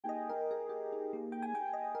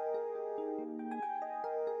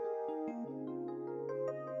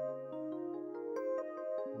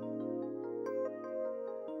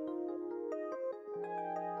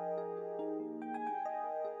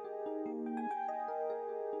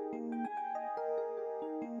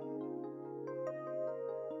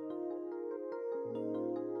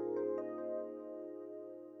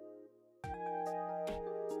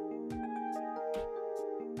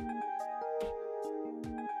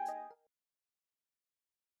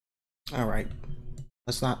All right.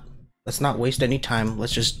 Let's not waste any time.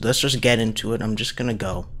 Let's just get into it. I'm just gonna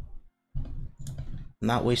go. I'm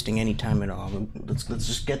not wasting any time at all. Let's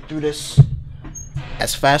just get through this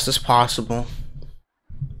as fast as possible.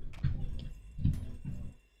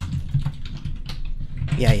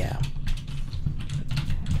 Yeah.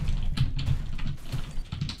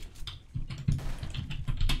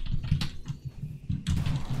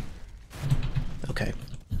 Okay.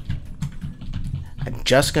 I'm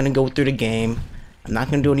just gonna go through the game. I'm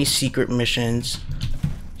not gonna do any secret missions.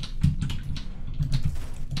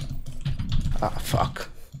 Ah, fuck.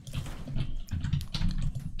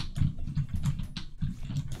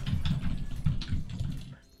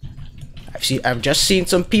 I've just seen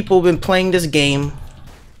some people been playing this game,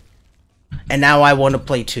 and now I want to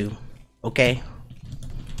play too. Okay?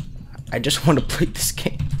 I just want to play this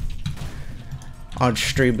game on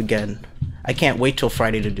stream again. I can't wait till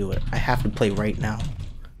Friday to do it. I have to play right now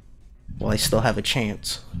while I still have a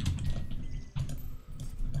chance.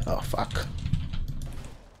 Oh, fuck.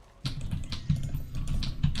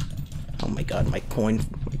 Oh my god, my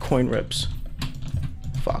coin rips.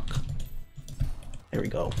 Fuck. There we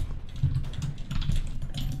go.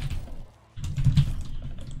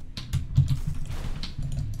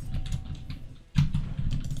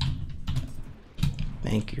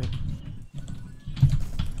 Thank you.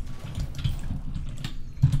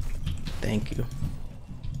 Thank you.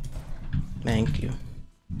 Thank you.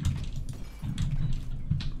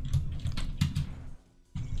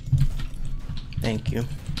 Thank you.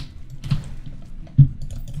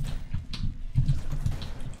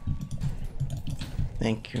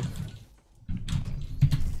 Thank you.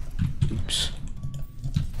 Oops.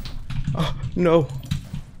 Oh, no.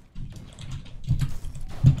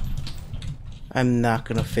 I'm not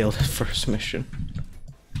gonna fail the first mission.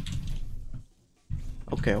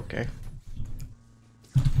 Okay.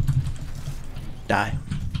 Die.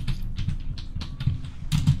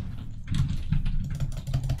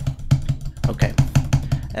 Okay.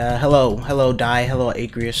 Hello, Die. Hello,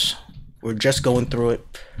 Agrius. We're just going through it.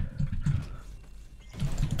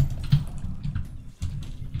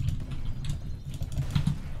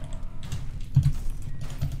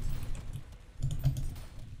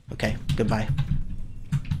 Okay, goodbye.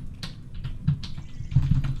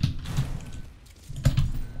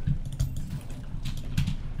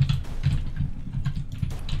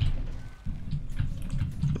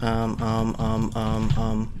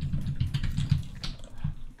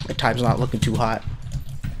 My time's not looking too hot.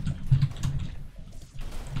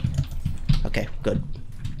 Okay, good.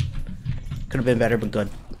 Could have been better, but good.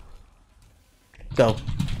 Go.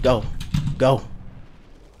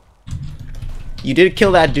 You did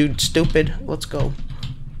kill that dude, stupid. Let's go.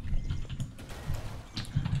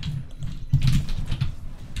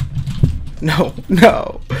 No.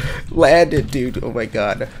 Land it, dude. Oh my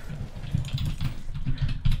god.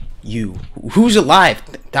 Who's alive?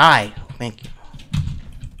 Die. Thank you.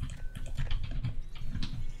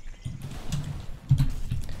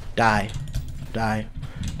 Die.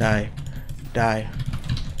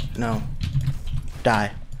 No.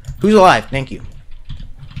 Die. Who's alive? Thank you.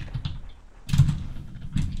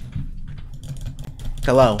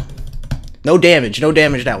 Hello. No damage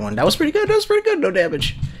that one. That was pretty good. No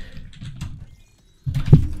damage.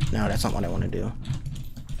 No, that's not what I want to do.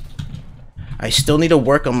 I still need to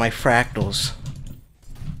work on my fractals.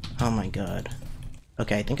 Oh my god.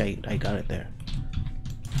 Okay, I think I got it there.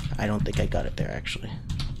 I don't think I got it there, actually.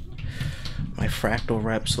 My fractal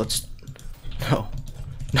reps, let's...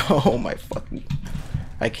 No, my fucking...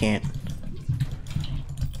 I can't.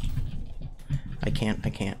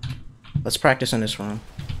 Let's practice in this room.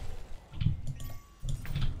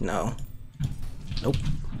 No. Nope.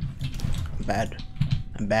 I'm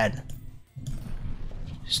bad.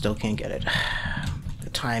 Still can't get it. The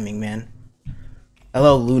timing, man.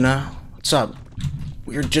 Hello, Luna. What's up?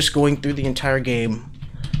 We're just going through the entire game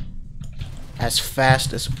as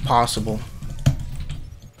fast as possible.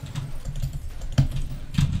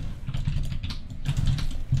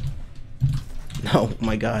 Oh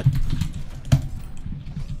my god.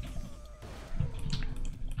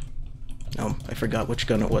 Oh, I forgot which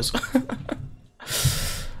gun it was.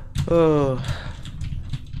 Oh.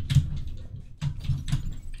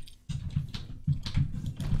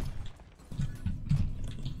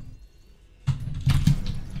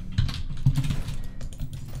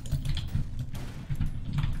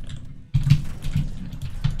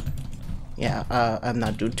 Yeah, I'm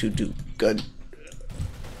not doing too good.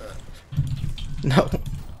 No.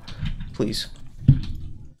 Please.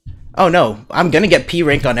 Oh no, I'm gonna get P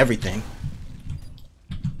rank on everything.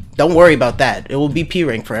 Don't worry about that. It will be P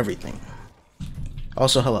rank for everything.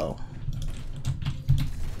 Also, hello.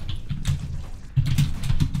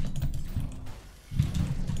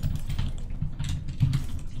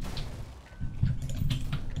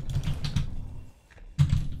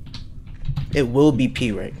 It will be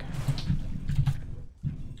P rank.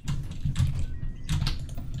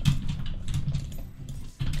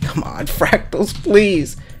 Come on, fractals,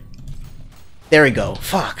 please. There we go.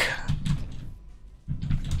 Fuck.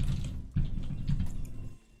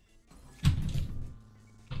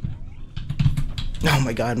 Oh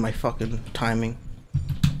my god, my fucking timing.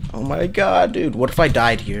 Oh my god, dude. What if I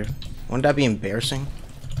died here? Wouldn't that be embarrassing?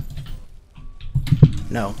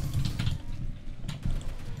 No.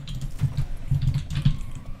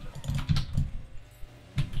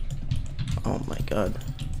 Oh my god.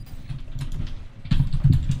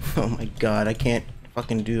 Oh my god, I can't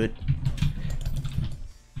fucking do it.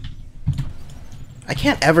 I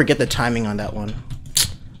can't ever get the timing on that one.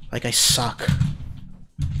 Like, I suck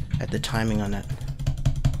at the timing on that.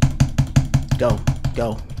 Go,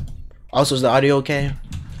 go. Also, is the audio okay?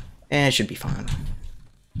 Eh, it should be fine.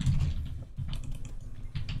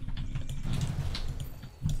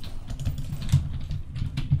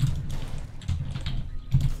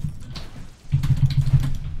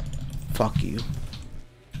 Fuck you.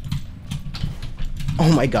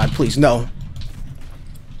 Oh my god, please, no.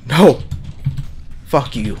 No.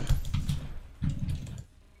 Fuck you.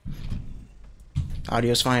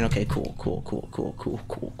 Audio's fine? Okay, cool, cool, cool, cool, cool,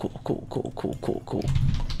 cool, cool, cool, cool, cool, cool, cool.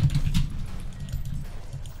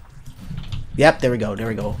 Yep, there we go, there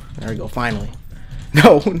we go. There we go, finally.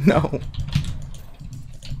 No, no.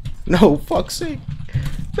 No, fuck's sake.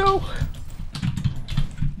 No.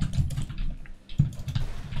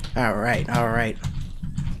 Alright, alright.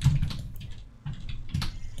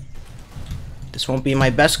 This won't be my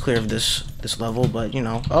best clear of this level, but you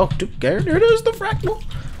know. Oh, dude, there it is, the fractal.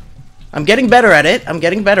 I'm getting better at it. I'm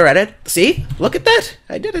getting better at it. See? Look at that.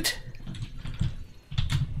 I did it.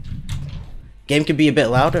 Game could be a bit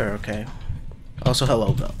louder. Okay. Also,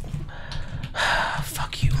 hello, though.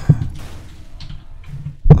 Fuck you.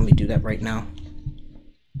 Let me do that right now.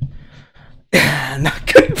 Not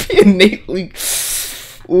gonna be innately.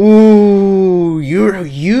 Ooh,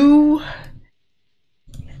 you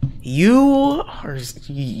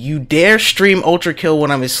dare stream ULTRAKILL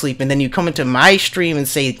when I'm asleep, and then you come into my stream and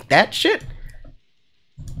say that shit?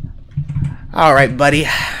 All right, buddy.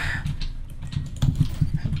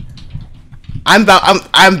 I'm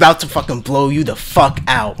about to fucking blow you the fuck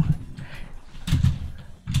out.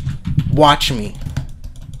 Watch me.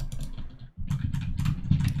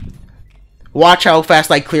 Watch how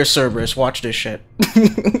fast I clear Cerberus. Watch this shit.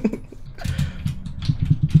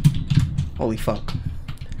 Holy fuck.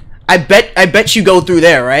 I bet you go through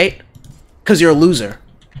there, right? Cause you're a loser.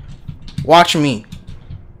 Watch me.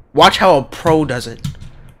 Watch how a pro does it.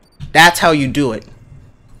 That's how you do it.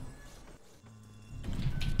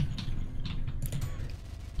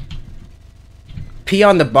 Pee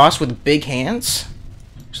on the boss with big hands?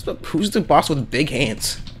 Who's the boss with big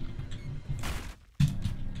hands?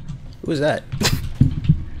 Who is that?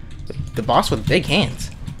 The boss with big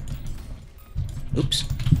hands. Oops.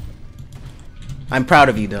 I'm proud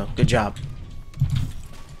of you, though. Good job.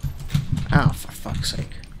 Oh, for fuck's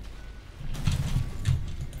sake.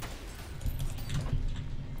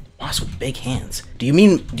 Boss with big hands. Do you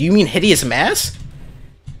mean Hideous Mass?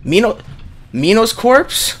 Mino's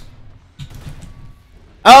corpse?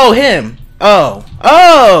 Oh, him. Oh,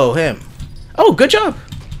 him. Oh, good job.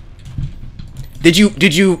 Did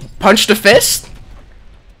you punch the fist?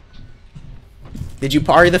 Did you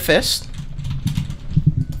parry the fist?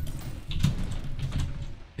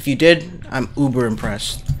 If you did, I'm uber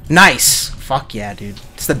impressed. Nice! Fuck yeah, dude.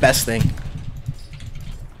 It's the best thing.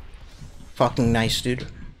 Fucking nice, dude.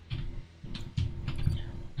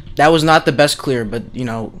 That was not the best clear, but, you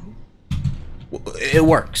know, it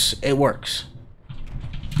works. It works.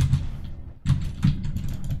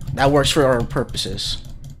 That works for our purposes.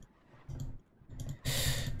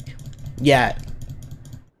 Yeah.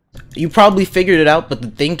 You probably figured it out, but the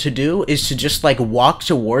thing to do is to just, like, walk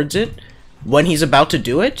towards it when he's about to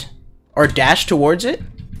do it, or dash towards it,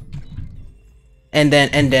 and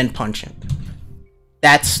then punch him.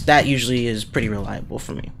 That usually is pretty reliable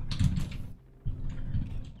for me.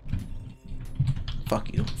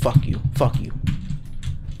 Fuck you, fuck you, fuck you.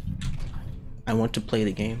 I want to play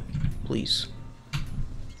the game, please.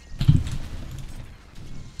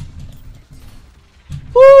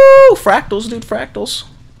 Woo! Fractals, dude, fractals.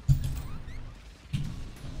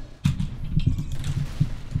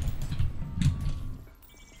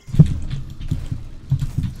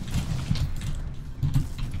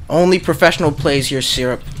 Only professional plays here,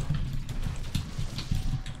 Syrup.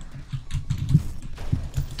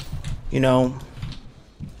 You know,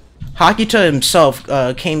 Hakita himself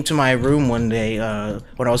came to my room one day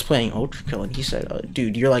when I was playing ULTRAKILL, and he said,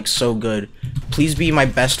 dude, you're like so good. Please be my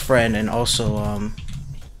best friend and also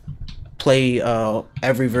play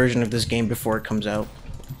every version of this game before it comes out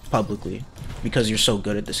publicly, because you're so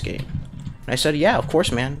good at this game. And I said, yeah, of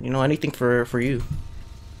course, man. You know, anything for you.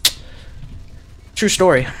 True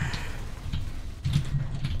story.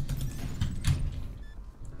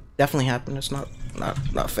 Definitely happened. It's not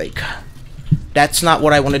fake. That's not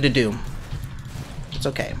what I wanted to do. It's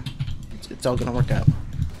okay. It's all gonna work out.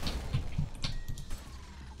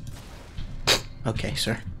 Okay,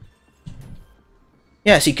 sir.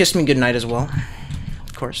 Yes, he kissed me goodnight as well.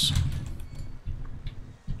 Of course.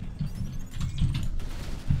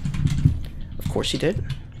 Of course he did.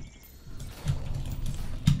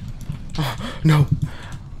 Oh, no.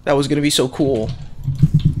 That was gonna be so cool.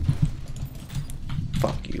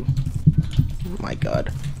 Fuck you. Oh my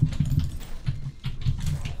god.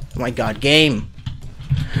 Oh my god, game.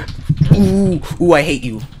 Ooh, I hate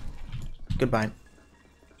you. Goodbye.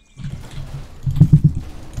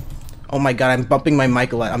 Oh my god, I'm bumping my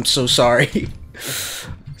mic a lot. I'm so sorry.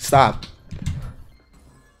 Stop.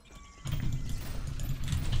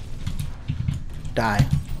 Die.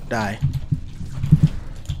 Die.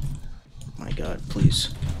 Oh my god,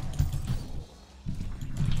 please.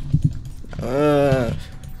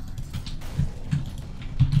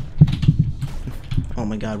 Oh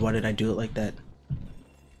my god, why did I do it like that?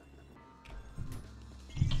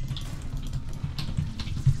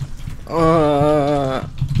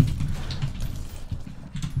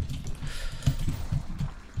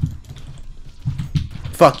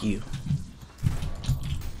 Fuck you.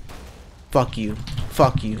 Fuck you.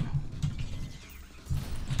 Fuck you.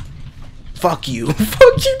 Fuck you. Fuck you.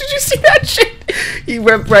 Did you see that shit? He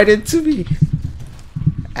went right into me.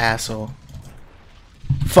 Asshole.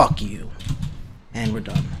 Fuck you. And we're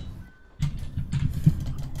done.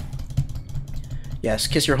 Yes,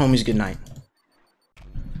 kiss your homies goodnight.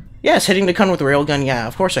 Yes, hitting the con with a railgun. Yeah,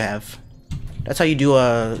 of course I have. That's how you do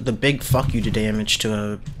the big fuck you to damage to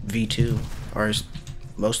a V2. Or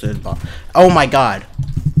most of the... Oh my god.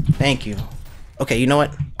 Thank you. Okay, you know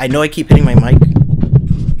what? I know I keep hitting my mic.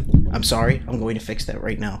 I'm sorry. I'm going to fix that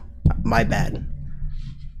right now. My bad.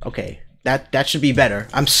 Okay. That should be better.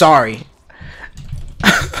 I'm sorry.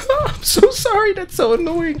 I'm so sorry. That's so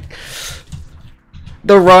annoying.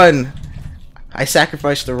 The run. I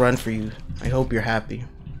sacrificed the run for you. I hope you're happy.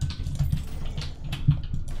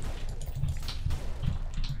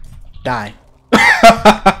 Die.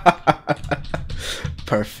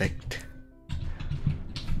 Perfect.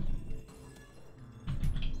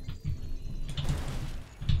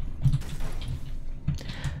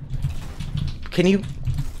 Can you...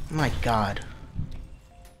 My god.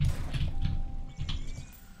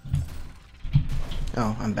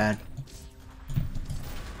 Oh, I'm bad.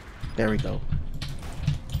 There we go.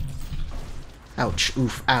 Ouch.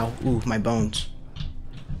 Oof. Ow. Ooh, my bones.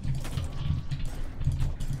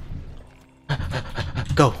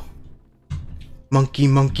 Go. Monkey,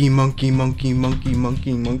 monkey, monkey, monkey, monkey,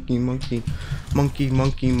 monkey, monkey, monkey, monkey,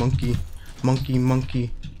 monkey, monkey, monkey,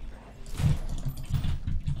 monkey.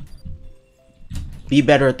 Be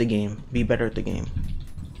better at the game. Be better at the game.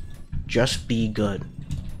 Just be good.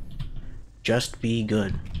 Just be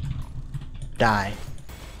good. Die.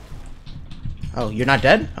 Oh, you're not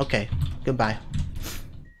dead? Okay. Goodbye.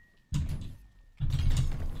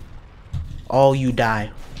 All you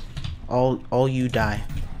die. All you die.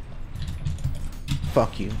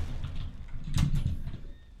 Fuck you.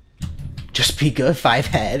 Just be good, 5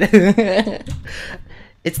 head.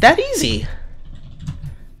 It's that easy.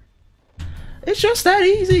 It's just that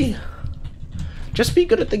easy. Just be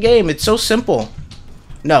good at the game. It's so simple.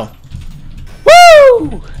 No.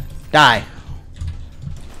 Woo! Die.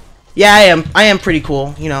 Yeah, I am pretty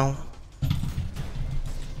cool, you know.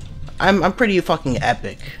 I'm pretty fucking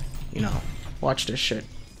epic, you know. Watch this shit.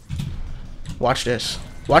 Watch this.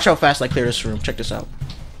 Watch how fast I clear this room. Check this out.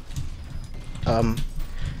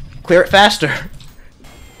 Clear it faster.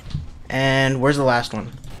 And where's the last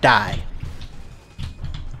one? Die.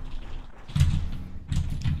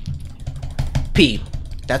 P.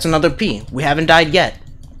 That's another P. We haven't died yet.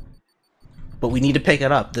 But we need to pick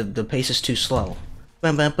it up. The pace is too slow.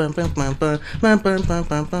 Okay.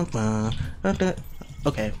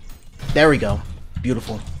 There we go.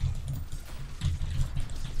 Beautiful.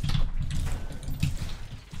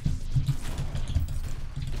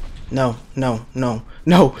 No, no, no,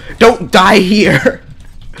 no. Don't die here!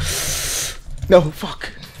 No, fuck.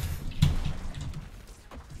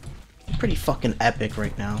 I'm pretty fucking epic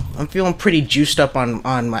right now. I'm feeling pretty juiced up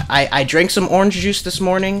on my... I drank some orange juice this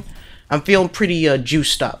morning. I'm feeling pretty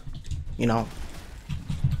juiced up. You know.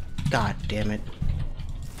 God damn it.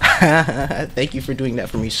 Thank you for doing that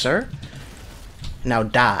for me, sir. Now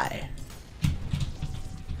die.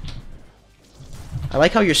 I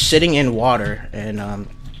like how you're sitting in water and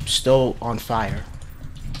still on fire.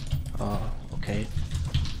 Okay.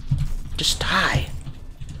 Just die.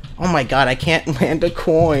 Oh my god, I can't land a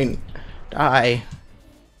coin. Die.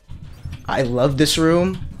 I love this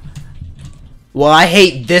room. Well, I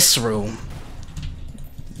hate this room.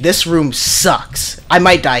 This room sucks. I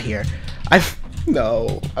might die here.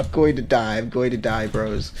 No, I'm going to die. I'm going to die,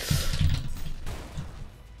 bros.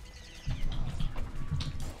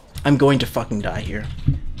 I'm going to fucking die here.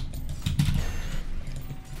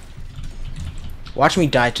 Watch me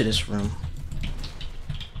die to this room.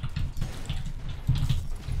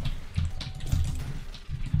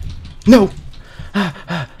 No!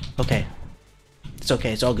 Okay. It's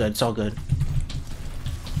okay. It's all good. It's all good.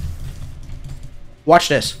 Watch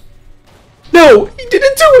this. No! He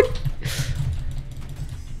didn't do it!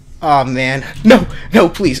 Oh man. No! No,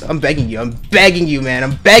 please. I'm begging you. I'm begging you, man.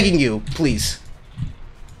 I'm begging you. Please.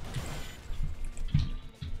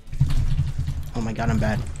 Oh my god, I'm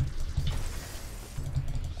bad.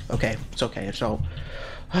 Okay. It's okay. So...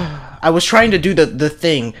 I was trying to do the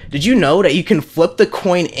thing. Did you know that you can flip the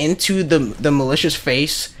coin into the malicious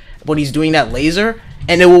face when he's doing that laser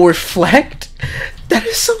and it will reflect? That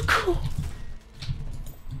is so cool.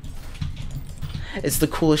 It's the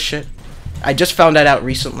coolest shit. I just found that out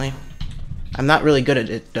recently. I'm not really good at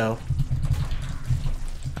it though.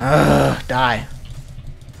 Die.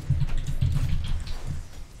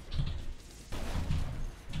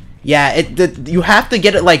 Yeah, you have to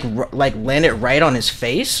get it like land it right on his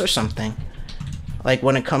face or something, like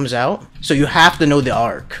when it comes out. So you have to know the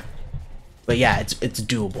arc. But yeah, it's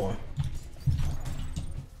doable.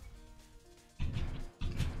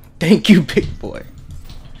 Thank you, big boy.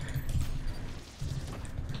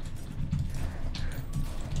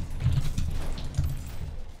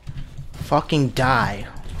 Fucking die.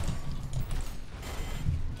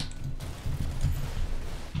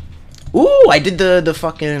 Ooh, I did the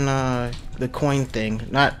fucking the coin thing.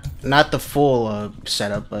 Not the full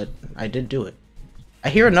setup, but I did do it. I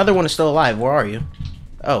hear another one is still alive. Where are you?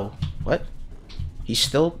 Oh, what? He's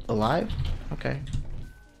still alive? Okay.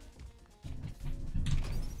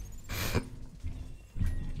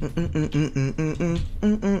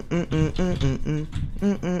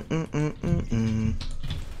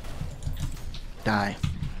 Die.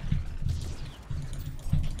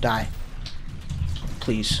 Die.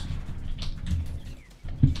 Please.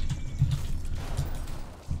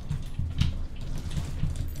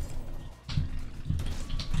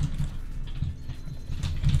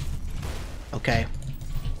 Okay.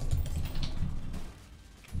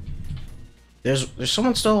 There's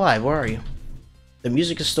someone still alive. Where are you? The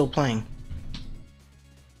music is still playing.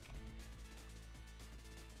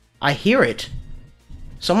 I hear it.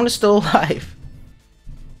 Someone is still alive.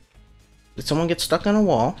 Did someone get stuck on a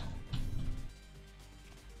wall?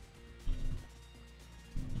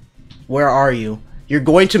 Where are you? You're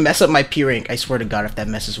going to mess up my P rank. I swear to God, if that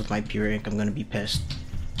messes with my P rank, I'm gonna be pissed.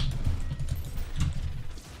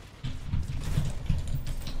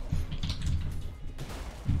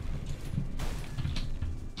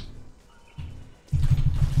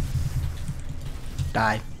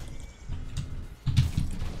 Die.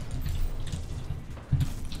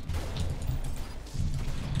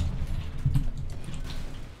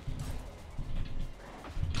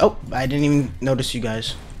 Oh, I didn't even notice you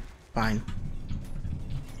guys. Fine.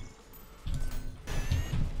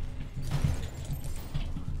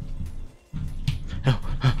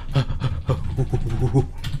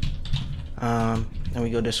 Then we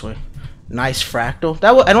go this way. Nice fractal.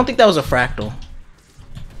 I don't think that was a fractal.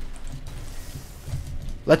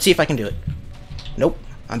 Let's see if I can do it. Nope,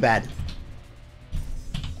 I'm bad.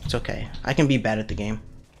 It's okay. I can be bad at the game.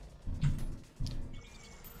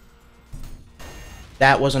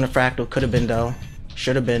 That wasn't a fractal. Could have been though.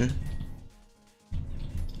 Should have been.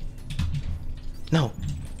 No.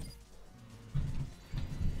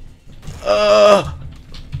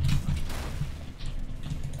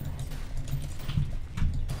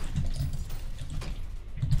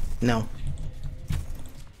 No.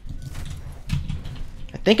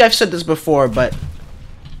 I think I've said this before, but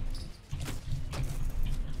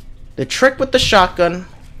the trick with the shotgun,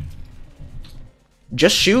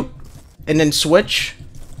 just shoot and then switch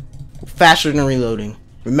faster than reloading.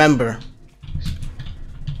 Remember,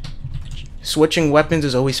 switching weapons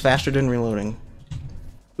is always faster than reloading.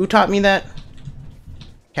 Who taught me that?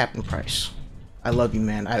 Captain Price. I love you,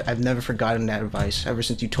 man. I've never forgotten that advice ever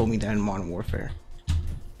since you told me that in Modern Warfare.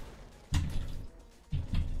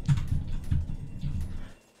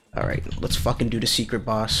 Alright, let's fucking do the secret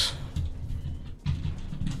boss.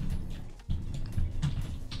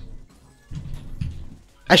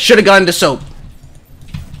 I should have gone to soap.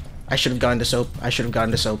 I should have gone to soap. I should have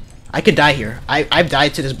gone to soap. I could die here. I've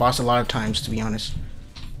died to this boss a lot of times, to be honest.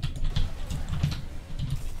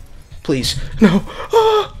 Please. No.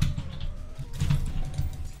 Ah!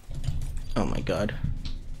 Oh my god.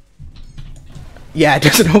 Yeah, it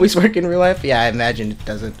doesn't always work in real life. Yeah, I imagine it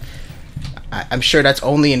doesn't. I'm sure that's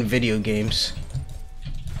only in video games.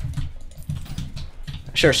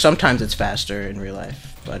 Sure, sometimes it's faster in real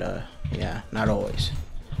life, but yeah, not always.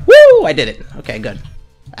 Woo! I did it. Okay, good.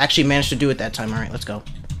 I actually managed to do it that time. Alright, let's go.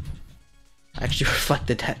 I actually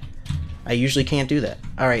reflected that. I usually can't do that.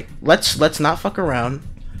 Alright, let's not fuck around.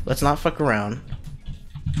 Let's not fuck around.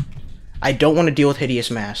 I don't want to deal with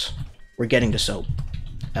hideous mass. We're getting the soap.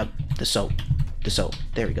 The soap. The soap.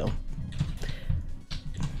 There we go.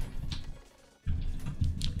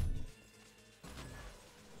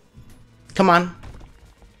 Come on.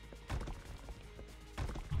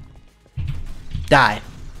 Die.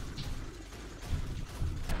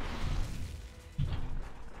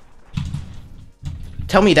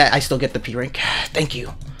 Tell me that I still get the P rank. Thank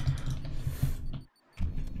you.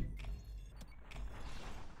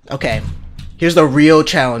 Okay. Here's the real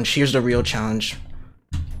challenge. Here's the real challenge.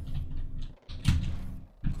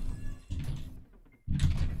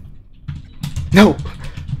 No!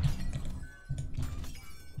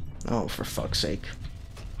 Oh, for fuck's sake.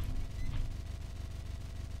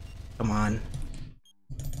 Come on.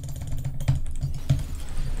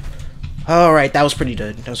 Alright, that was pretty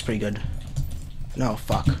good. That was pretty good. No,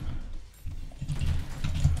 fuck.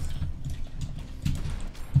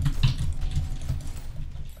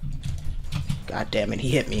 God damn it, he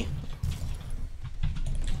hit me.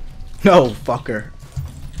 No, fucker.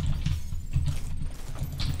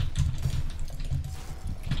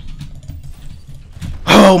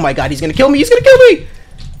 Oh my god, he's gonna kill me! He's gonna kill me!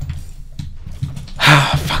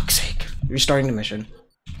 Ah, fuck's sake. Restarting the mission.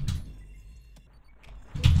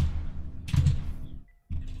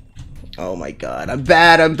 Oh my god, I'm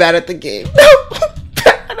bad at the game. No!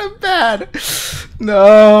 I'm bad!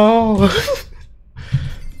 No!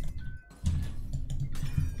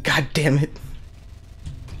 God damn it.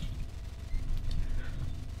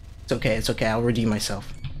 It's okay, I'll redeem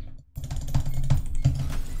myself.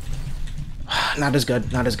 Not as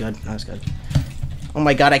good, not as good, not as good. Oh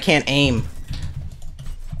my god, I can't aim.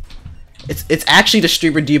 It's actually the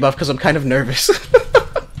streamer debuff because I'm kind of nervous.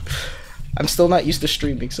 I'm still not used to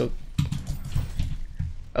streaming, so...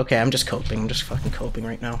 Okay, I'm just coping. I'm just fucking coping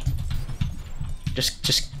right now.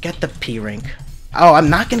 Just get the P rank. Oh, I'm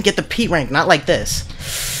not gonna get the P rank, not like this.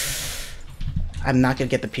 I'm not gonna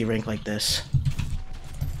get the P rank like this.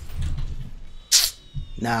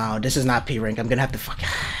 No, this is not P rank. I'm gonna have to fuck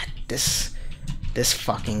this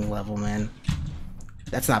fucking level, man.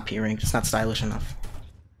 That's not P rank. It's not stylish enough.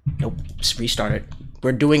 Nope. Just restart it.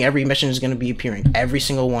 We're doing every mission is gonna be P rank. Every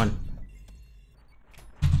single one.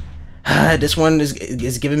 This one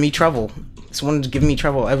is giving me trouble. This one's giving me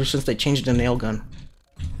trouble ever since they changed the nail gun.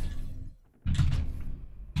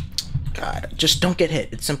 God, just don't get hit.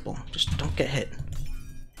 It's simple. Just don't get hit.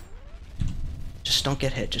 Just don't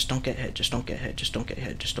get hit. Just don't get hit. Just don't get hit. Just don't get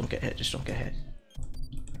hit. Just don't get hit. Just don't get hit.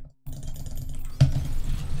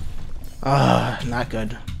 Ah, not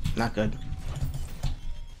good. Not good.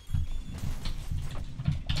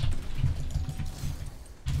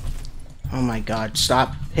 Oh my god,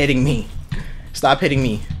 stop hitting me. Stop hitting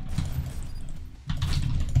me.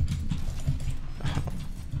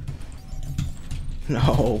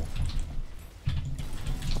 No.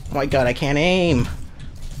 Oh my god, I can't aim.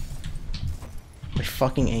 My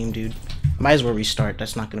fucking aim, dude. Might as well restart.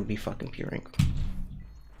 That's not gonna be fucking P rank.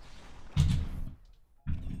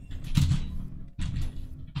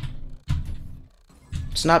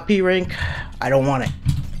 It's not P rank. I don't want it.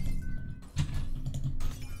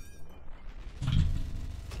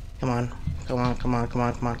 Come on. Come on, come on, come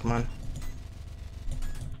on, come on, come on.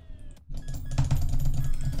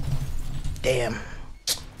 Damn.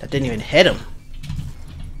 That didn't even hit him.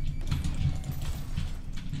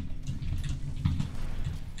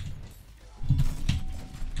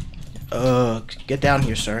 Get down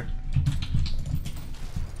here, sir.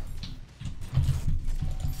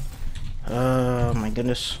 Oh my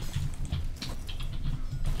goodness.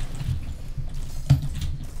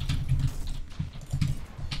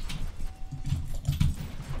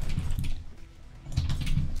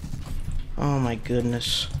 Oh my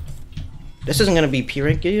goodness. This isn't gonna be P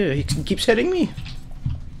rank. Yeah, he keeps hitting me.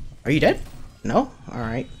 Are you dead? No?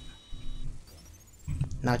 Alright.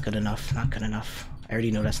 Not good enough. Not good enough. I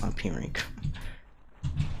already know that's not P rank.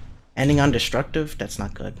 Ending on destructive? That's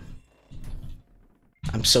not good.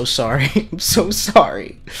 I'm so sorry. I'm so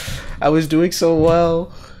sorry. I was doing so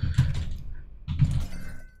well.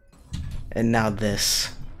 And now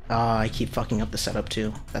this. Ah, I keep fucking up the setup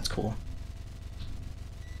too. That's cool.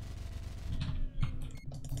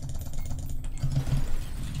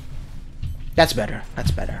 That's better.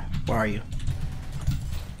 That's better. Where are you?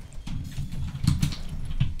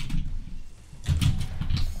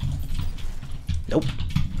 Nope.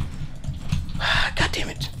 God damn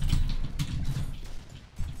it.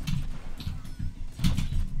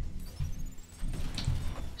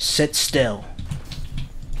 Sit still.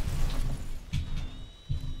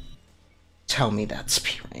 Tell me that's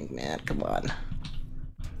P-rank, man. Come on.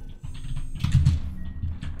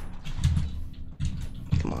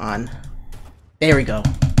 Come on. There we go.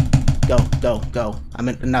 Go, go, go. I'm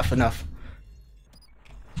in, enough.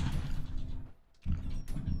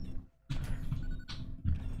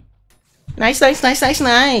 Nice. My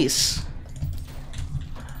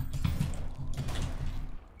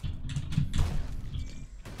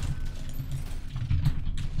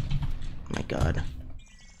God.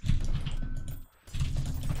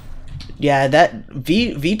 Yeah, that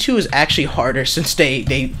V2 is actually harder since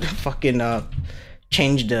they fucking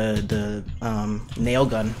changed the nail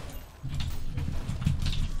gun.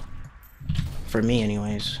 For me,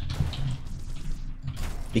 anyways.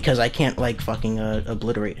 Because I can't, like, fucking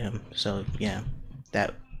obliterate him. So, yeah.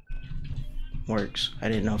 That works. I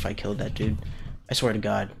didn't know if I killed that dude. I swear to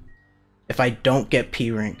God. If I don't get P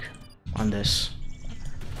rank on this,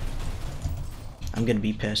 I'm gonna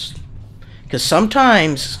be pissed. Because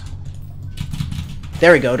sometimes...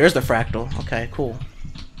 There we go. There's the fractal. Okay, cool.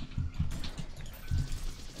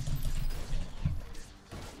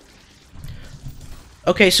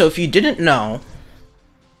 Okay, so if you didn't know...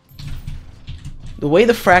 The way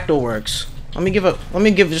the fractal works, let me give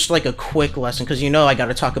just like a quick lesson, because you know I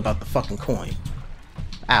gotta talk about the fucking coin.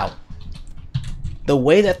 Ow. The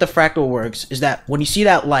way that the fractal works is that when you see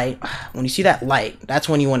that light, that's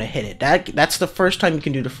when you want to hit it. That's the first time you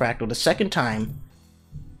can do the fractal. The second time,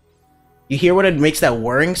 you hear when it makes that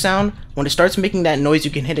whirring sound? When it starts making that noise,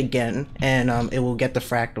 you can hit again, and it will get the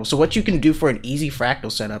fractal. So what you can do for an easy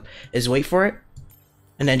fractal setup is wait for it,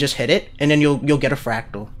 and then just hit it, and then you'll get a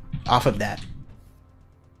fractal off of that.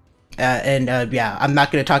 Yeah, I'm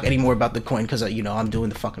not gonna talk anymore about the coin because you know I'm doing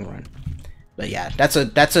the fucking run. But yeah, that's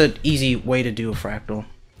a easy way to do a fractal.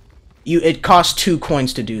 It costs 2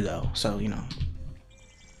 coins to do though, so you know.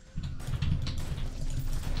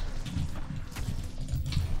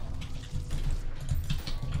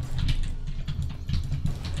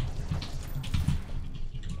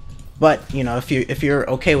 But you know, if you're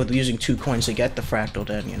okay with using 2 coins to get the fractal,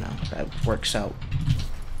 then you know that works out.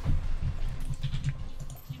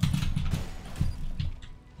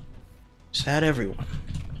 Sad everyone.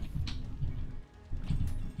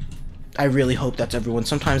 I really hope that's everyone.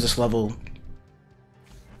 Sometimes this level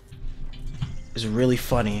is really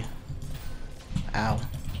funny. Ow.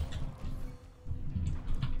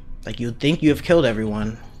 Like you'd think you have killed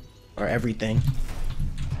everyone or everything.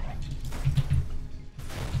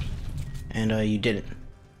 And you didn't.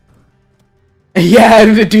 Yeah,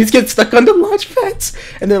 and the dudes get stuck on the launch pads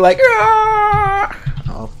and they're like, "Aah!"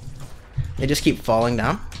 Oh. They just keep falling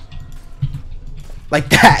down. Like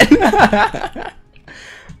that.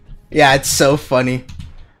 Yeah, it's so funny.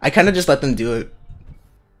 I kind of just let them do it.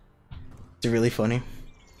 It's really funny.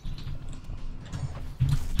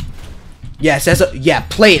 Yes, yeah,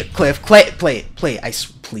 play it, Cliff. Play it.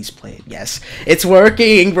 Please play it. Yes, it's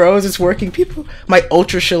working, bros. It's working. People, my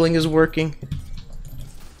ultra shilling is working.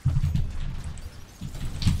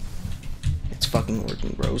 It's fucking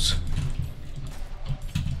working, bros.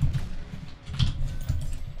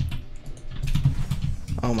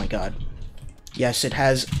 Oh my God. Yes, it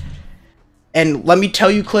has. And let me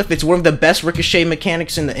tell you, Cliff, it's one of the best ricochet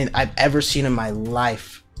mechanics I've ever seen in my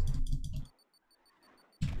life.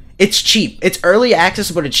 It's cheap. It's early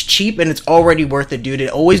access, but it's cheap and it's already worth it, dude.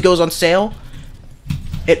 It always goes on sale.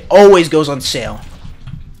 It always goes on sale.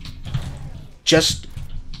 Just,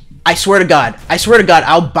 I swear to God,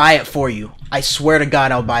 I'll buy it for you. I swear to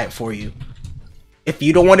God, I'll buy it for you. If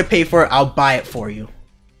you don't want to pay for it, I'll buy it for you.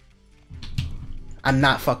 I'm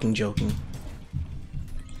not fucking joking.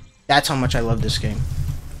 That's how much I love this game.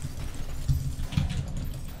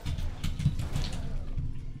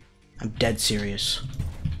 I'm dead serious.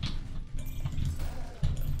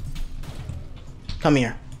 Come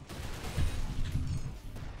here.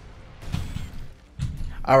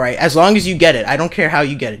 Alright, as long as you get it. I don't care how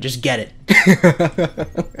you get it. Just get it.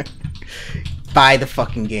 Buy the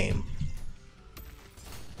fucking game.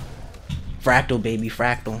 Fractal, baby,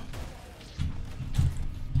 fractal.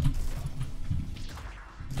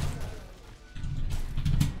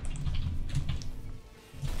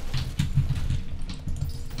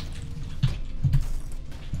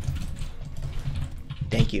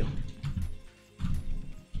 Thank you.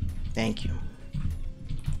 Thank you.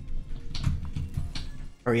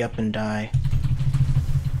 Hurry up and die.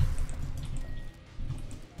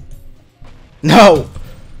 No!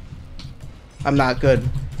 I'm not good.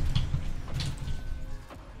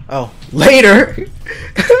 Oh, later!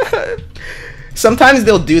 Sometimes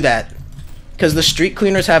they'll do that. Because the street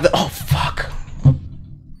cleaners have the— oh, fuck.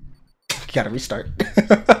 Gotta restart.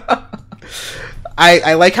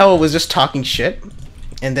 I like how it was just talking shit.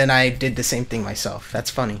 And then I did the same thing myself.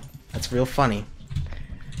 That's funny. That's real funny.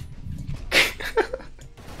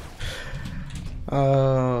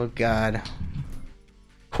 Oh, God. Of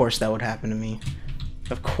course that would happen to me.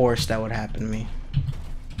 Of course that would happen to me.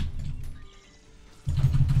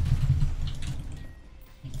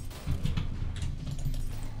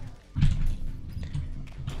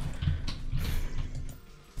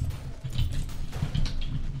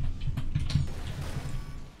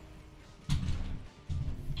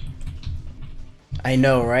 I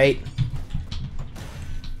know, right?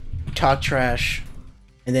 You talk trash,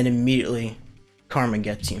 and then immediately karma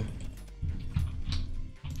gets you.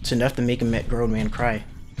 It's enough to make a grown man cry.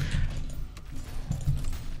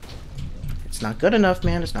 It's not good enough,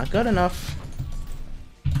 man. It's not good enough.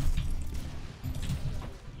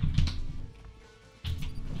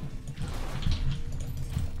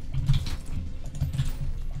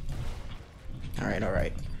 Alright,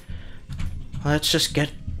 alright. Let's just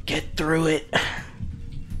get through it.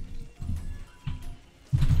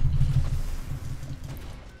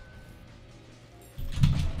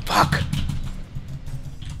 Fuck!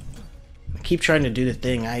 I keep trying to do the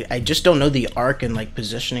thing. I just don't know the arc and like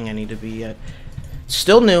positioning I need to be yet.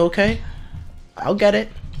 Still new, okay? I'll get it.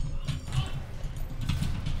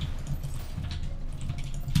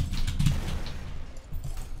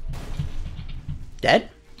 Dead?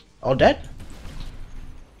 All dead?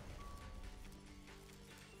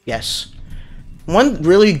 Yes. One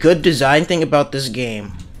really good design thing about this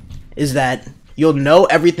game is that you'll know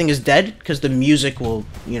everything is dead because the music will,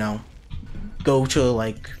 you know, go to a,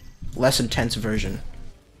 like, less intense version,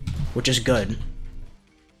 which is good.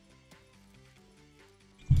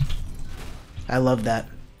 I love that.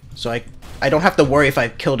 So I don't have to worry if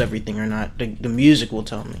I've killed everything or not. The music will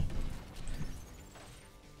tell me.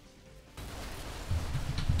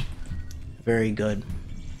 Very good.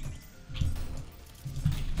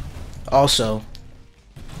 Also,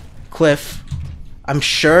 Cliff, I'm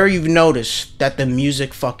sure you've noticed that the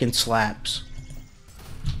music fucking slaps.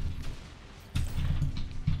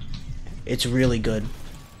 It's really good.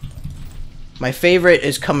 My favorite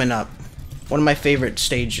is coming up. One of my favorite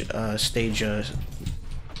stage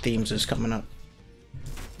themes is coming up.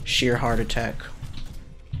 Sheer Heart Attack.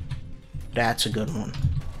 That's a good one.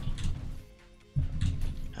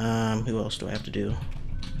 Who else do I have to do?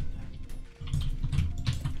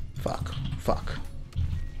 Fuck. Fuck.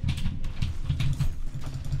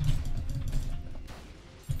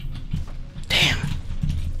 Damn.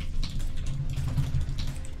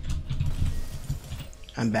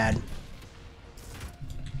 I'm bad.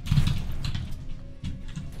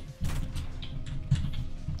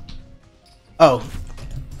 Oh.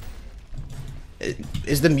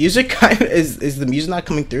 Is the music kind of, is the music not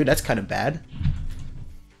coming through? That's kind of bad.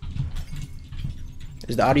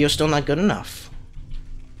 Is the audio still not good enough?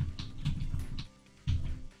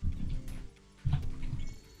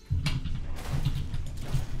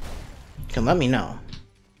 Can let me know.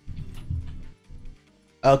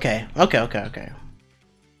 Okay.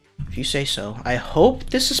 If you say so. I hope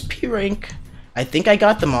this is P rank. I think I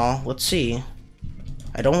got them all. Let's see.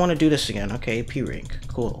 I don't want to do this again. Okay, P rank.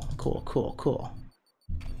 Cool.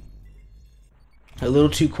 A little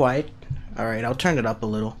too quiet. Alright, I'll turn it up a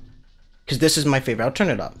little. Because this is my favorite. I'll turn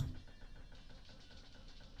it up.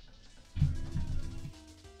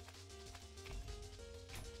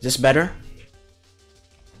 Is this better?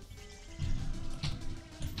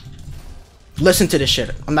 Listen to this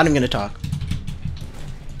shit. I'm not even gonna talk.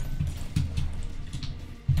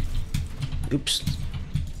 Oops.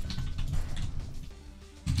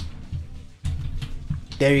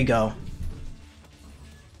 There you go.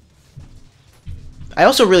 I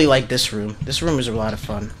also really like this room. This room is a lot of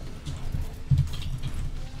fun.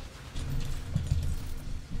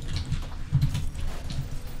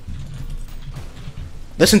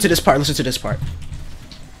 Listen to this part. Listen to this part.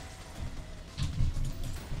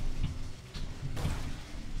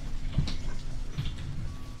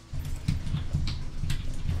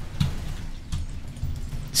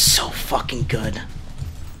 So fucking good.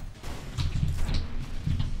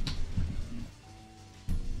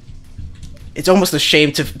 It's almost a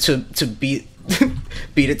shame to beat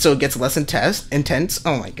beat it so it gets less intense.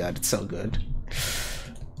 Oh my god, it's so good.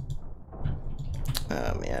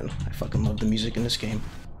 Oh man, I fucking love the music in this game.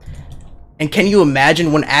 And can you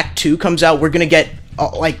imagine when Act 2 comes out, we're gonna get,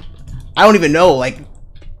 like, I don't even know, like,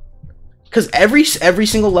 because every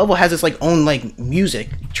single level has its, like, own, like, music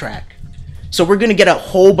track. So we're gonna get a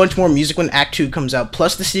whole bunch more music when Act 2 comes out,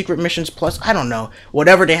 plus the secret missions, plus, I don't know,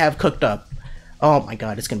 whatever they have cooked up. Oh my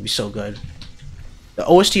god, it's gonna be so good. The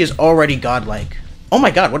OST is already godlike. Oh my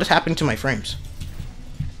god, what is happening to my frames?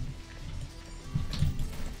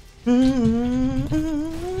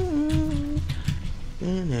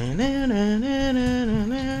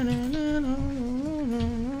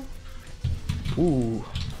 Ooh.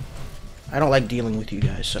 I don't like dealing with you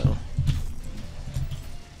guys, so...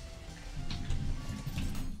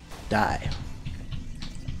 Die.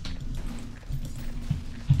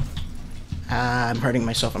 I'm hurting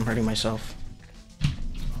myself, I'm hurting myself.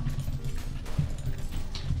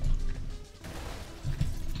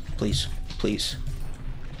 Please, please.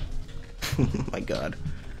 Oh my god.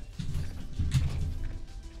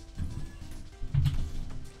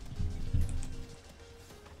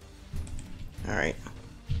 Alright.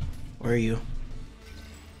 Where are you?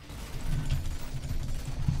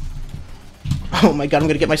 Oh my god, I'm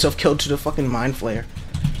gonna get myself killed to the fucking mind flare.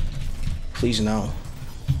 Please no.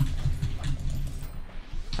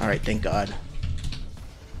 Alright, thank god.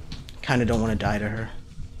 Kinda don't want to die to her.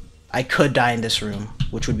 I could die in this room,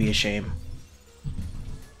 which would be a shame.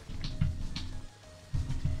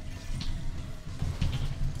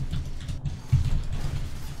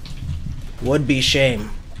 Would be shame.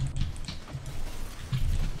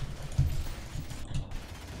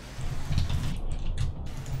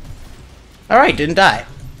 Alright, didn't die.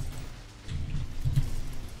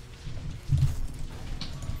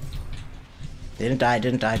 Didn't die,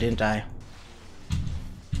 didn't die, didn't die.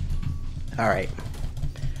 Alright.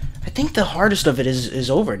 I think the hardest of it is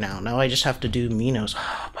over now. Now I just have to do Minos.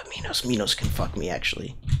 Oh, but Minos can fuck me,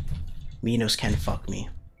 actually. Minos can fuck me.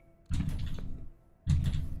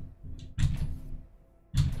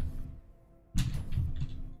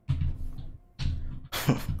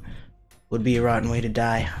 Would be a rotten way to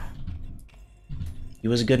die. He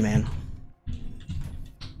was a good man.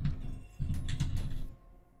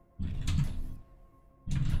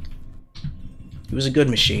 He was a good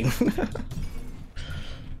machine.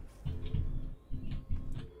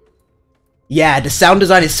 Yeah, the sound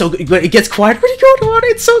design is so good. It gets quiet when you go on.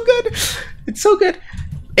 It's so good. It's so good.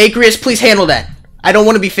 Acreus, please handle that. I don't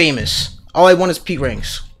want to be famous. All I want is P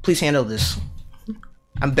ranks. Please handle this.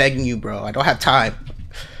 I'm begging you, bro. I don't have time.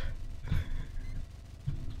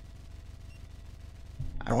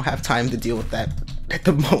 I don't have time to deal with that at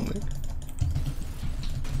the moment.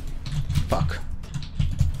 Fuck.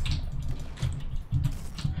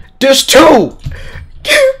 There's two!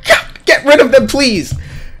 Get rid of them, please!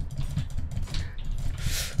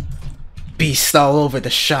 Beasts all over the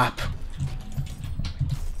shop.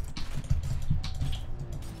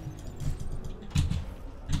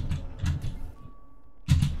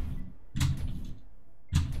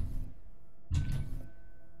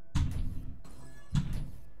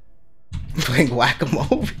 Playing whack-a-mole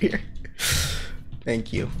over here.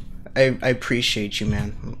 Thank you. I appreciate you,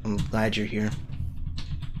 man. I'm glad you're here.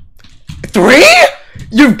 3?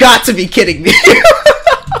 You've got to be kidding me.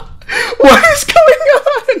 What is going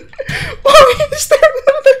on? Why is there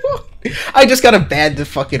another one? I just gotta ban the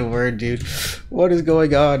fucking word, dude. What is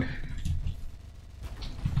going on?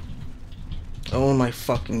 Oh my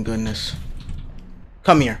fucking goodness.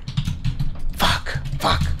 Come here. Fuck.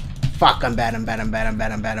 Fuck. Fuck. I'm bad. I'm bad. I'm bad. I'm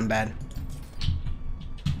bad. I'm bad. I'm bad.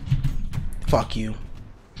 Fuck you.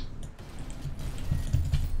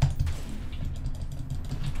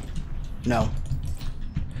 No.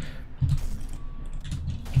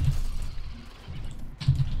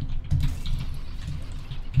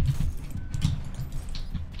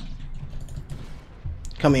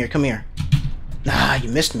 Come here, come here. Nah, you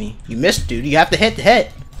missed me. You missed, dude. You have to hit the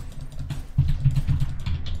hit.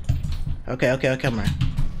 Okay, okay, okay, come here.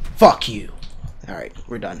 Fuck you. Alright,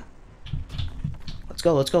 we're done. Let's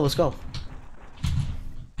go, let's go, let's go.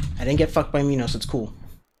 I didn't get fucked by Minos, it's cool.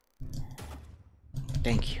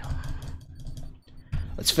 Thank you.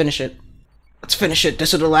 Let's finish it. Let's finish it.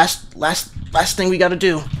 This is the last thing we gotta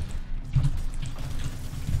do.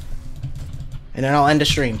 And then I'll end the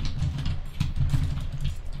stream.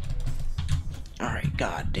 Alright,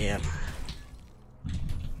 goddamn.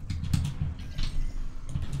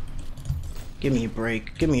 Give me a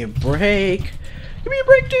break. Give me a break. Give me a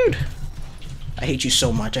break, dude. I hate you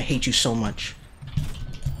so much. I hate you so much.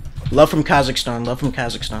 Love from Kazakhstan. Love from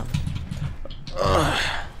Kazakhstan. Ugh.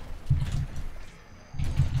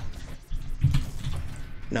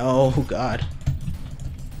 No, God.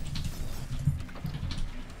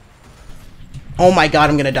 Oh my god,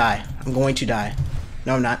 I'm gonna die. I'm going to die.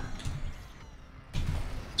 No, I'm not.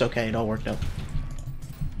 It's okay, it all worked out.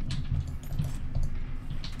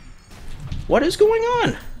 What is going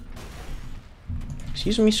on?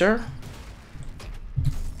 Excuse me, sir.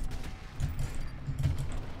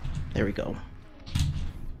 There we go.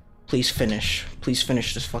 Please finish. Please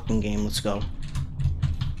finish this fucking game. Let's go.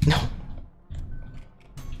 No.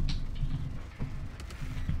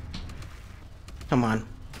 Come on.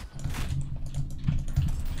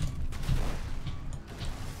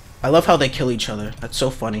 I love how they kill each other. That's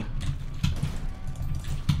so funny.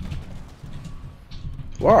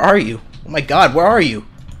 Where are you? Oh my god, where are you?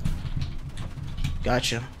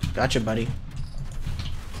 Gotcha. Gotcha, buddy.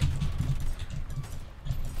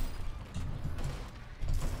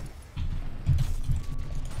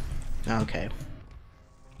 Okay.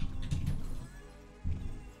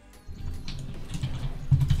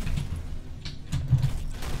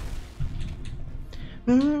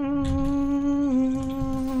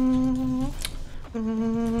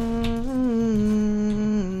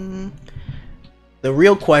 The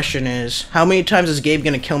real question is, how many times is Gabe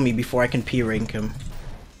gonna kill me before I can P-rank him?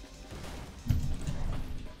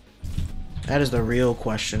 That is the real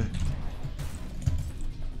question.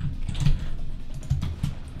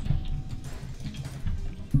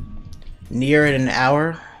 Near in an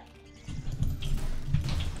hour?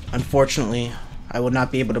 Unfortunately, I will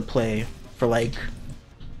not be able to play for like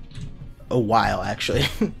a while, actually.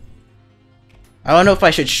 I don't know if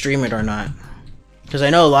I should stream it or not, because I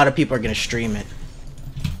know a lot of people are gonna stream it.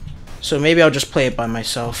 So maybe I'll just play it by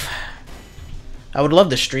myself. I would love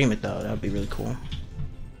to stream it though, that would be really cool.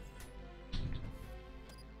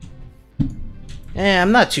 Yeah,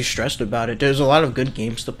 I'm not too stressed about it. There's a lot of good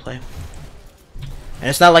games to play. And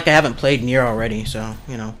it's not like I haven't played Nier already, so,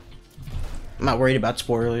 you know. I'm not worried about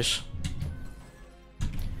spoilers.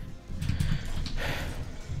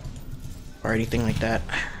 Or anything like that.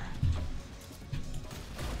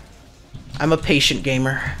 I'm a patient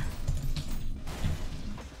gamer.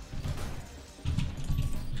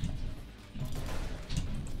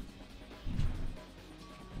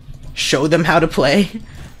 Show them how to play?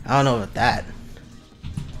 I don't know about that.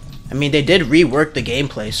 I mean, they did rework the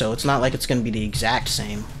gameplay, so it's not like it's gonna be the exact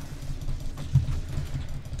same.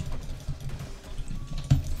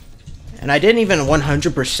 And I didn't even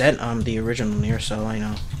 100% the original Nier, so I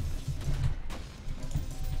know.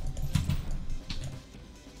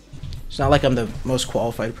 It's not like I'm the most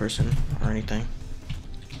qualified person or anything.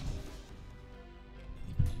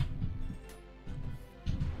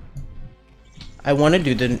 I want to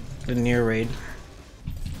do the Nier raid.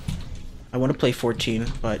 I want to play 14,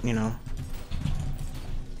 but, you know,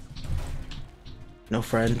 no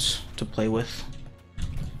friends to play with.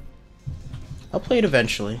 I'll play it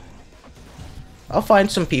eventually. I'll find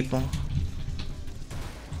some people.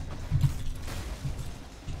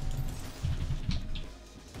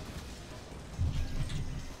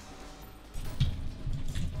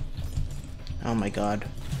 Oh my god.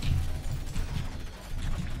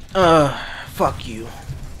 Fuck you.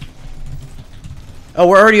 Oh,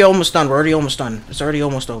 we're already almost done. We're already almost done. It's already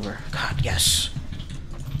almost over. God, yes.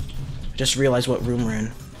 I just realized what room we're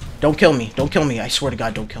in. Don't kill me. Don't kill me. I swear to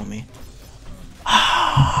God, don't kill me.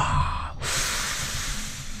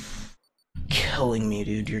 Killing me,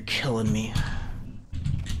 dude. You're killing me.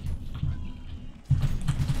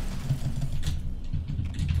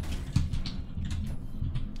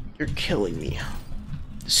 You're killing me.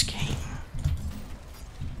 This game.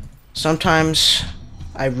 Sometimes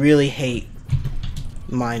I really hate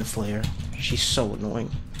Mind Flayer. She's so annoying.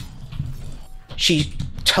 She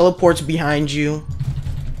teleports behind you.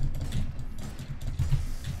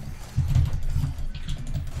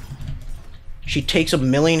 She takes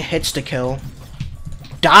 1,000,000 hits to kill.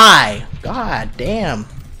 Die! God damn.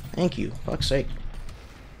 Thank you. Fuck's sake.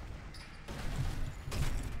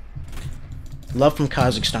 Love from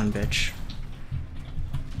Kazakhstan, bitch.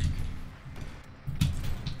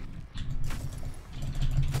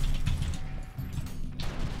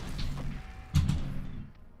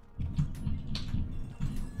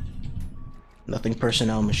 Nothing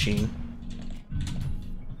personnel machine.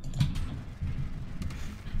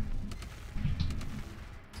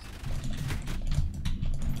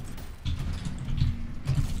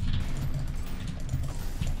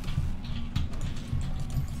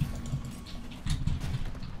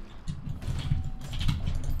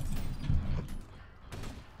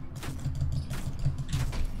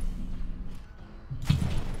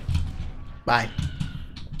 Bye.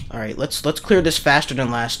 Alright, let's clear this faster than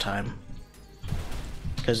last time.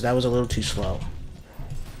 Because that was a little too slow.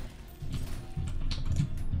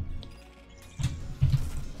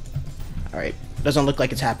 Alright. Doesn't look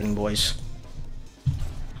like it's happening, boys.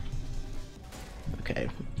 Okay.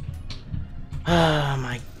 Oh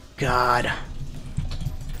my god.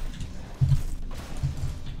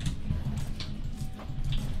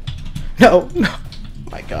 No, no.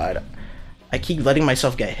 My god. I keep letting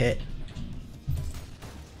myself get hit.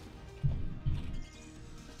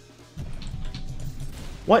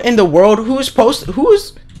 What in the world? Who is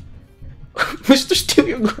Mr.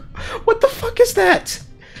 Studio? What the fuck is that?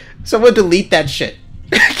 Someone delete that shit.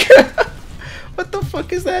 What the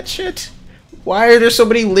fuck is that shit? Why are there so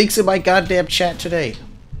many links in my goddamn chat today?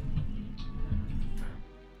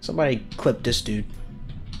 Somebody clip this dude.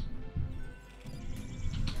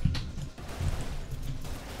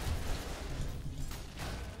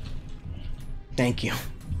 Thank you.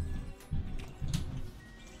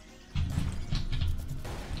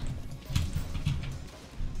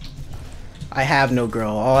 I have no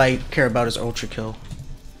girl. All I care about is ULTRAKILL.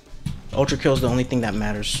 ULTRAKILL is the only thing that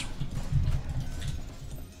matters.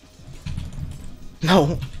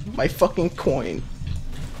 No, my fucking coin.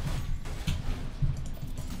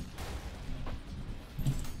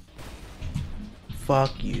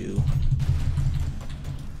 Fuck you.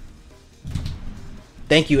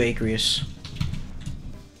 Thank you, Acreus.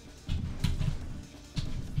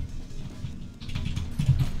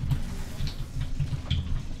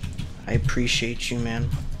 I appreciate you, man.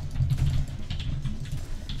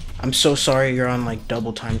 I'm so sorry you're on like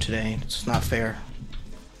double time today. It's not fair.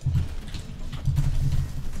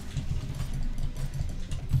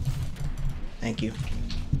 Thank you.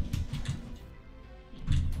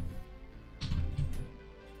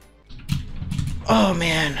 Oh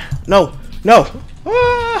man. No. No.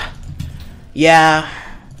 Ah! Yeah.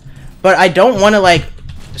 But I don't want to like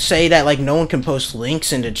say that like no one can post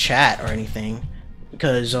links into chat or anything.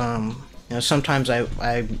 Because, you know, sometimes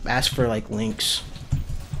I ask for, like, links.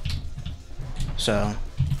 So,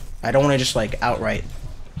 I don't want to just, like, outright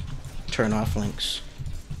turn off links.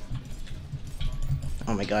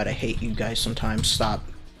 Oh my god, I hate you guys sometimes. Stop.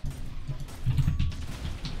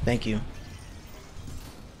 Thank you.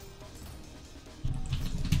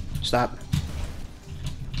 Stop.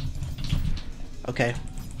 Okay.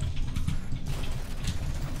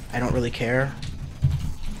 I don't really care.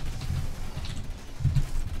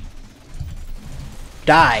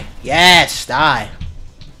 Die. Yes, die.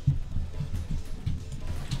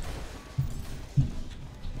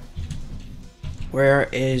 Where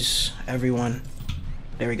is everyone?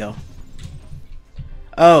 There we go.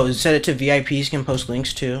 Oh, set it to VIPs can post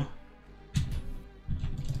links too.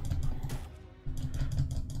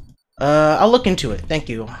 I'll look into it. Thank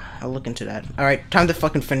you. I'll look into that. Alright, time to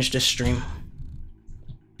fucking finish this stream.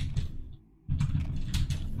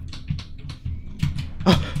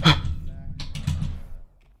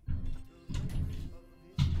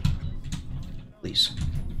 Please.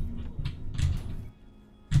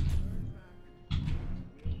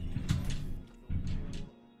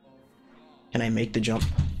 Can I make the jump?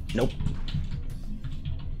 Nope.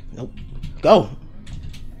 Nope. Go!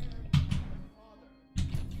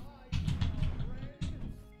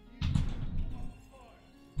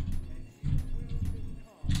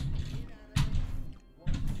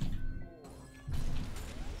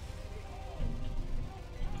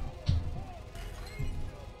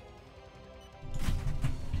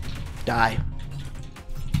 Die.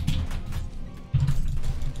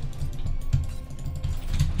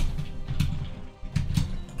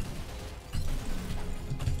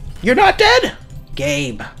 You're not dead?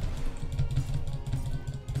 Gabe.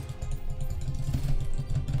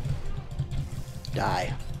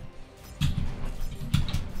 Die.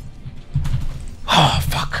 Oh,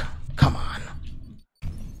 fuck. Come on.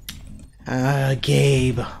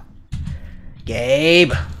 Gabe.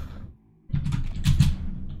 Gabe.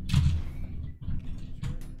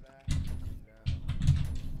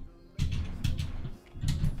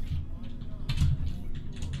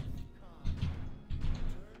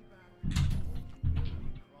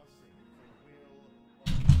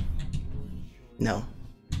 No.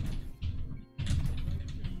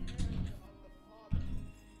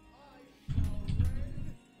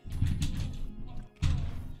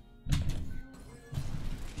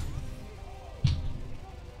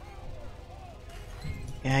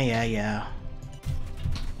 Yeah.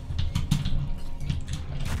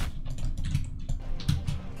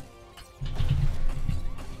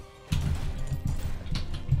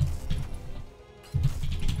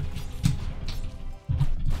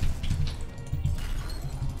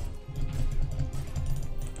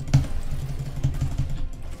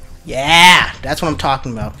 Yeah, that's what I'm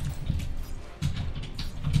talking about.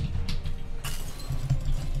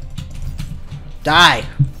 Die.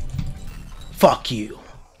 Fuck you.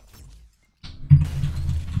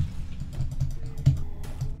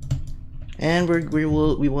 And we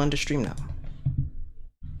will end the stream now.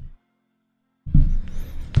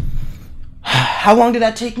 How long did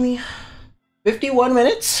that take me? 51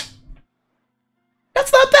 minutes?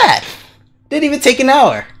 That's not bad. Didn't even take an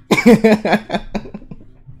hour.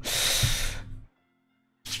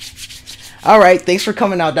 Alright, thanks for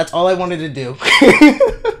coming out. That's all I wanted to do.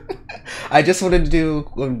 I just wanted to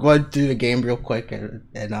go through the game real quick and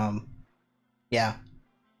yeah.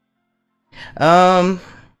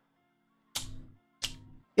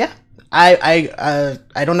 Yeah.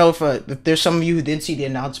 I don't know if there's some of you who didn't see the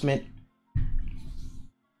announcement.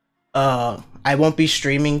 I won't be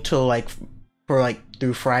streaming till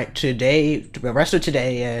through Friday today, the rest of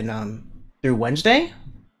today, and through Wednesday.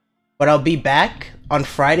 But I'll be back on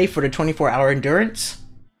Friday for the 24-hour endurance.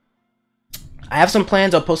 I have some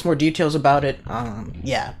plans. I'll post more details about it.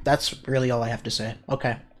 Yeah, that's really all I have to say.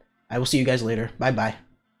 Okay, I will see you guys later. Bye bye.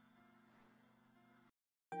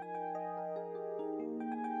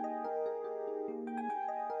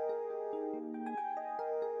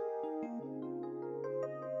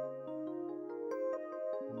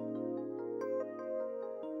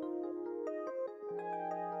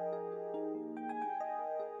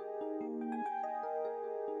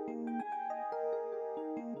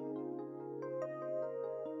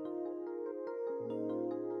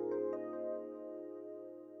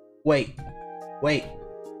 Wait.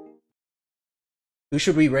 Who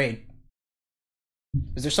should we raid?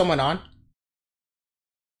 Is there someone on?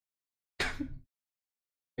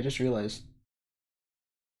 I just realized. Is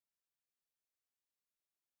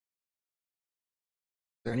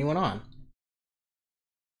there anyone on?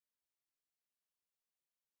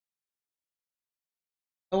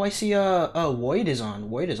 Oh, I see. Void is on.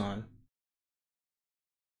 Void is on.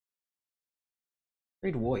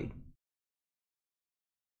 Raid Void.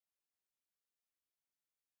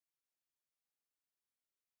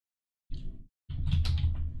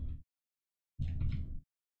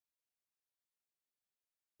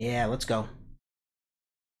 Yeah, let's go.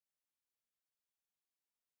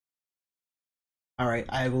 Alright,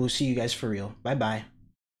 I will see you guys for real. Bye bye.